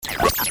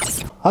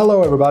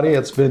Hello everybody,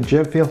 it's Vin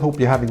Gemfield. Hope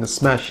you're having a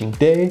smashing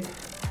day.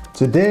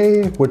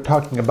 Today we're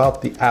talking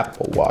about the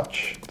Apple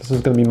Watch. This is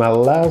going to be my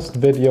last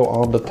video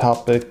on the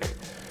topic.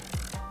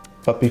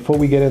 But before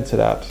we get into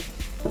that,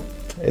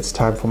 it's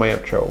time for my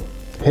intro.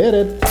 Hit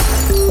it!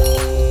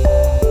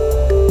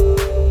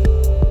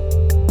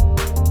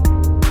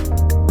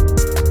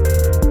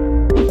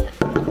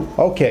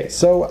 Okay,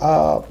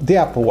 so the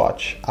Apple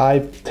Watch. I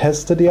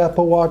tested the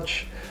Apple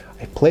Watch,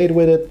 I played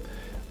with it.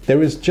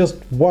 There is just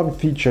one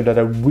feature that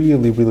I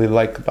really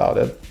like about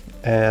it,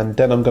 and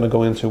then I'm gonna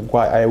go into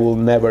why I will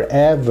never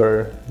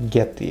ever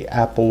get the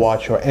Apple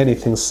Watch or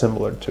anything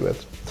similar to it.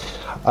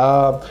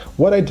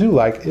 What I do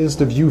like is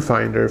the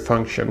viewfinder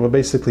function, where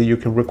basically you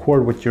can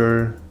record with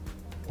your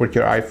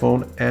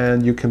iPhone,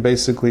 and you can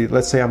basically,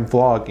 let's say I'm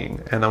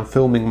vlogging and I'm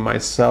filming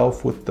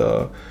myself with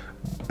the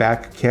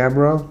back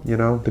camera, you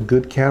know, the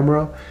good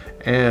camera,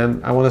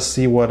 and I want to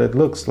see what it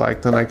looks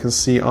like, then I can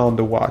see on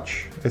the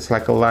watch. It's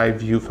like a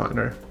live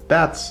viewfinder.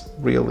 That's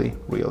really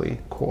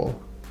cool.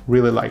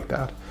 Really like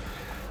that.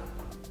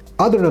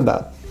 Other than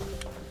that,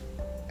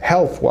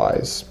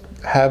 health-wise,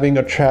 having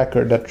a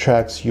tracker that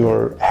tracks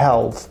your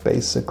health,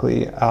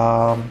 basically,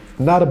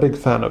 not a big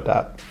fan of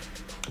that.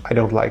 I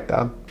don't like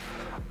that.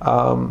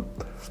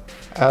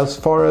 As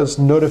far as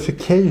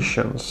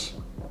notifications,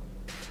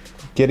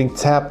 getting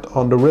tapped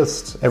on the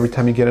wrist every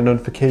time you get a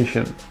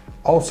notification,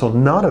 also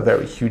not a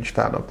very huge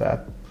fan of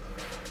that.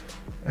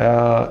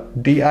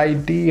 The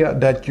idea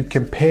that you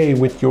can pay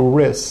with your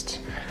wrist,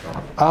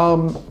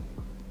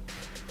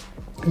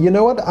 you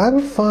know what, I'm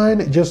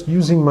fine just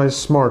using my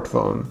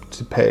smartphone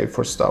to pay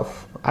for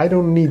stuff. I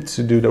don't need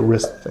to do the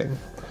wrist thing.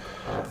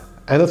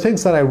 And the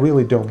things that I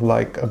really don't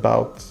like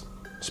about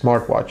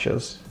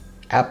smartwatches,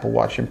 Apple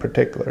Watch in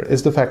particular,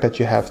 is the fact that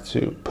you have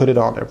to put it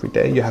on every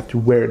day, you have to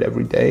wear it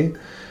every day,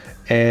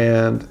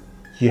 and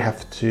you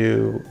have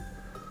to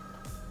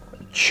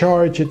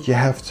charge it, you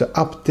have to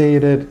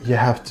update it, you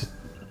have to...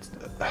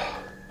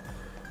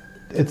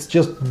 It's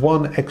just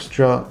one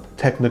extra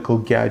technical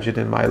gadget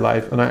in my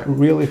life, and I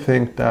really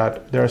think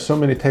that there are so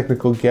many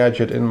technical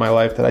gadgets in my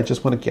life that I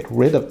just want to get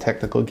rid of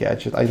technical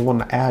gadgets. I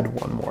want to add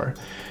one more.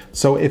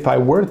 So if I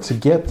were to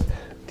get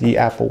the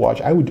Apple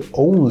Watch, I would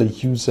only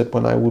use it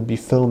when I would be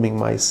filming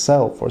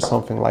myself or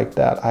something like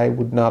that. I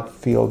would not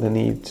feel the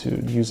need to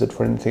use it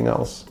for anything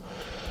else.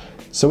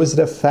 So is it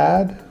a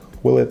fad?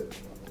 Will it...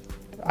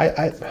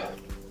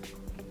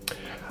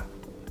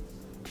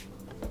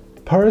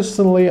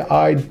 Personally,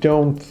 I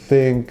don't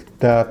think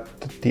that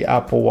the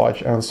Apple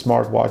Watch and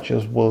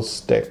smartwatches will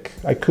stick.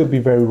 I could be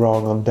very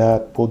wrong on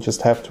that. We'll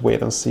just have to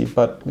wait and see.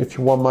 But if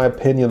you want my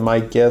opinion, my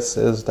guess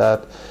is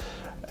that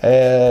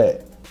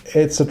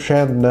it's a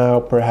trend now,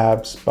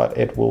 perhaps, but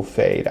it will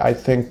fade. I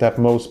think that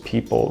most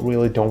people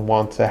really don't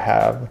want to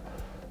have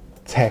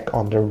tech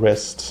on their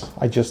wrists.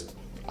 I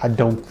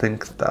don't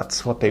think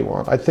that's what they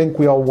want. I think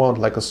we all want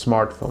like a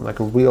smartphone,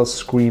 like a real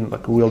screen,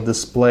 like a real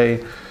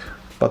display.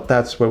 But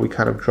that's where we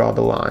kind of draw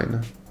the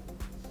line.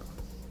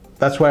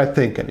 That's what I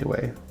think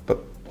anyway. But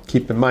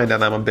keep in mind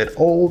that I'm a bit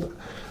old.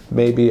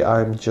 Maybe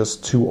I'm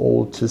just too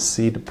old to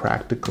see the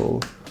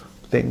practical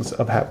things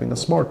of having a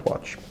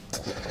smartwatch.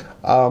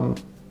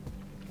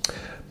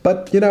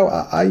 But you know,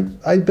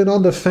 I've been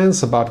on the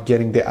fence about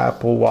getting the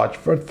Apple Watch.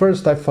 At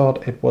first I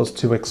thought it was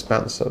too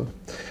expensive.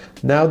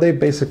 Now they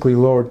basically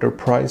lowered their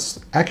price.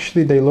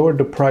 Actually, they lowered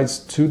the price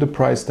to the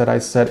price that I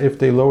said. If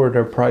they lowered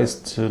their price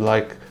to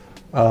like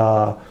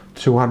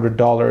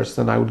 $200,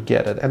 then I would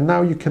get it. And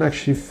now you can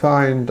actually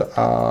find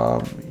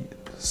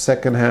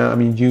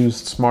secondhand,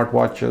 used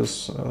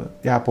smartwatches,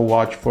 the Apple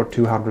Watch for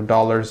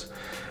 $200.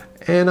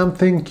 And I'm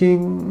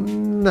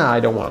thinking, nah, I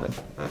don't want it.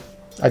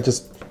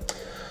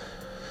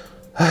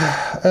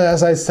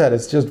 As I said,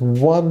 it's just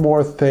one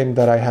more thing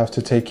that I have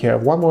to take care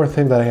of, one more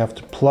thing that I have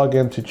to plug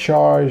in to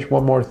charge,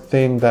 one more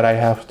thing that I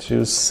have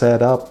to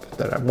set up,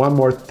 one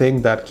more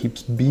thing that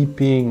keeps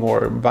beeping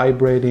or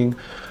vibrating.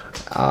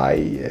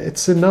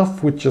 It's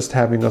enough with just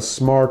having a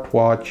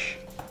smartwatch,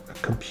 a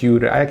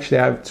computer. I actually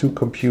have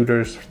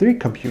three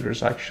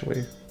computers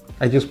actually.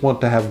 I just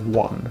want to have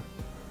one.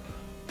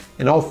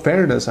 In all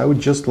fairness, I would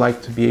just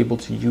like to be able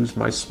to use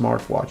my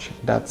smartwatch.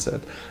 That's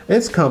it.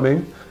 It's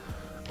coming.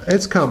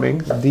 It's coming.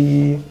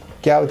 The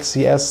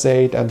Galaxy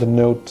S8 and the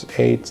Note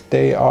 8,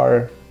 they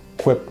are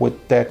equipped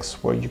with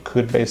decks where you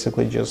could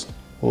basically just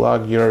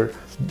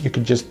you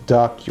could just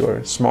dock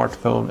your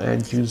smartphone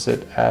and use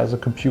it as a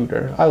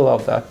computer. I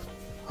love that.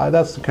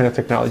 That's the kind of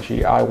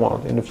technology I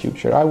want in the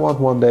future. I want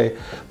one day,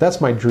 that's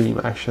my dream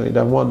actually,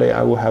 that one day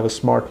I will have a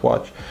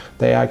smartwatch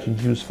that I can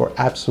use for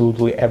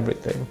absolutely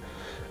everything.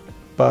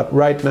 But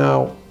right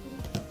now,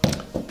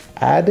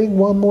 adding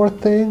one more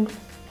thing,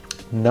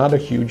 not a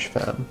huge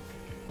fan.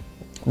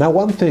 Now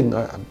one thing,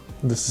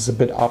 this is a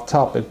bit off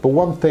topic, but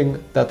one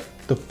thing that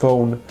the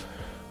phone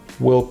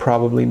will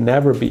probably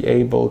never be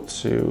able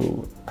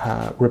to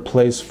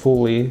replace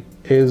fully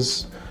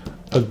is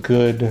a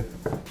good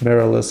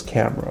mirrorless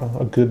camera,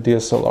 a good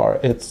DSLR.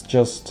 It's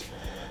just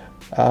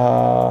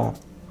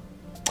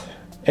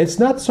It's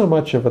not so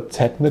much of a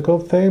technical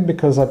thing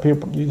because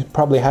you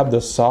probably have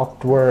the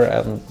software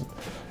and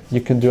you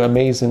can do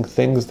amazing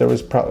things. There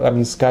is, I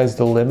mean, sky's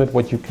the limit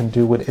what you can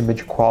do with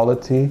image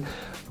quality.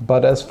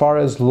 But as far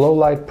as low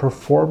light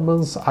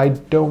performance, I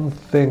don't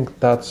think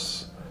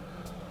that's.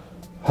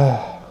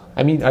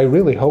 I mean, I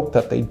really hope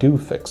that they do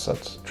fix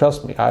it.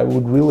 Trust me, I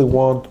would really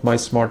want my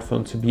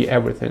smartphone to be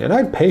everything, and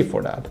I'd pay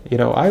for that. You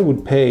know, I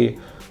would pay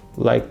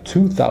like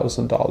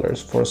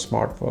 $2,000 for a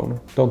smartphone.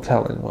 Don't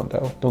tell anyone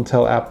though. Don't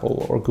tell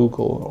Apple or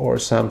Google or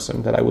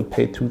Samsung that I would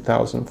pay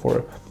 $2,000 for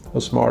a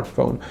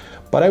smartphone.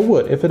 But I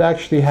would if it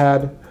actually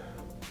had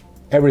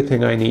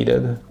everything I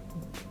needed,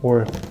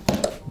 you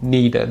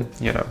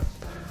know.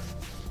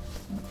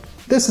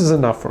 This is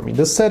enough for me.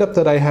 The setup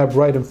that I have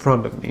right in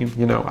front of me,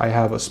 you know, I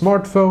have a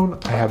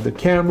smartphone, I have the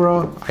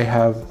camera, I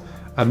have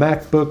a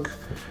MacBook.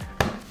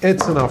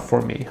 It's enough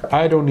for me.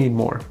 I don't need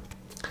more.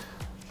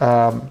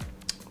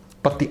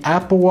 But the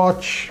Apple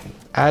Watch,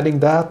 adding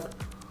that,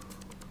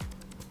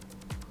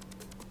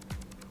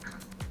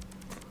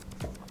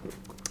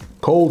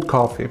 cold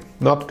coffee,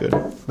 not good,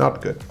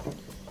 not good.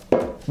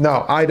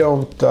 No, I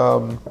don't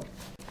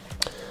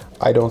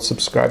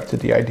subscribe to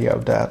the idea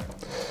of that.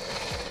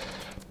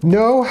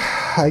 No,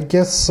 I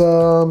guess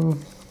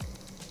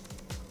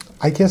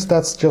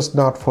that's just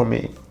not for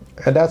me.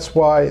 And that's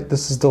why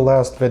this is the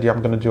last video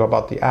I'm going to do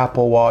about the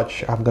Apple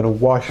Watch. I'm going to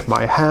wash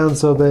my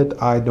hands of it.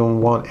 I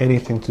don't want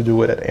anything to do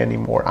with it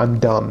anymore. I'm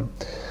done.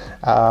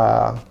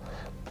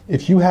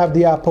 If you have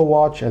the Apple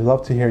Watch, I'd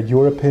love to hear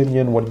your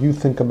opinion, what you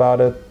think about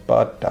it.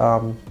 But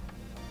I'm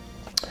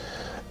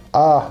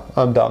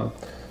done.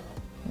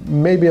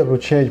 Maybe it will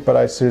change, but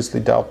I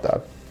seriously doubt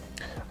that.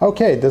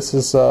 Okay, this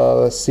is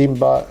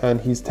Simba, and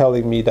he's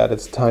telling me that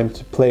it's time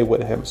to play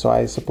with him, so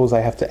I suppose I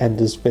have to end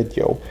this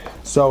video.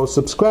 So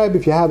subscribe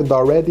if you haven't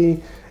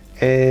already,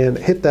 and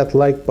hit that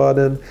like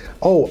button.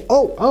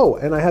 Oh,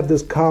 and I have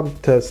this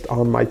contest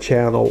on my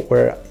channel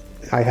where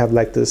I have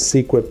like this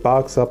secret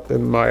box up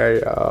in my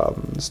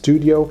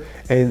studio,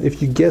 and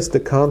if you guess the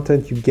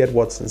content, you get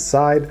what's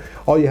inside.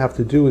 All you have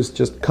to do is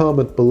just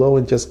comment below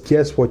and just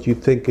guess what you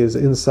think is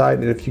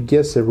inside, and if you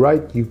guess it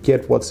right, you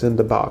get what's in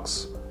the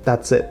box.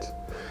 That's it.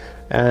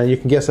 And you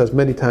can guess as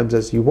many times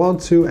as you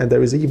want to, and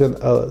there is even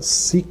a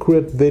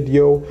secret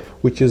video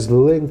which is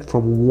linked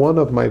from one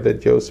of my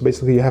videos. So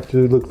basically you have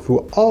to look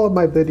through all of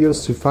my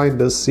videos to find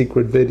this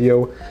secret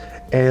video.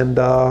 And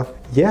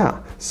yeah,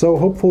 so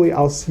hopefully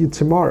I'll see you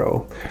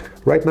tomorrow.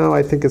 Right now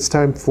I think it's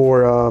time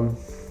for,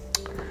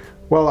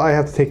 well, I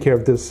have to take care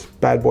of this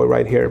bad boy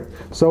right here.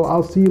 So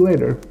I'll see you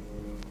later.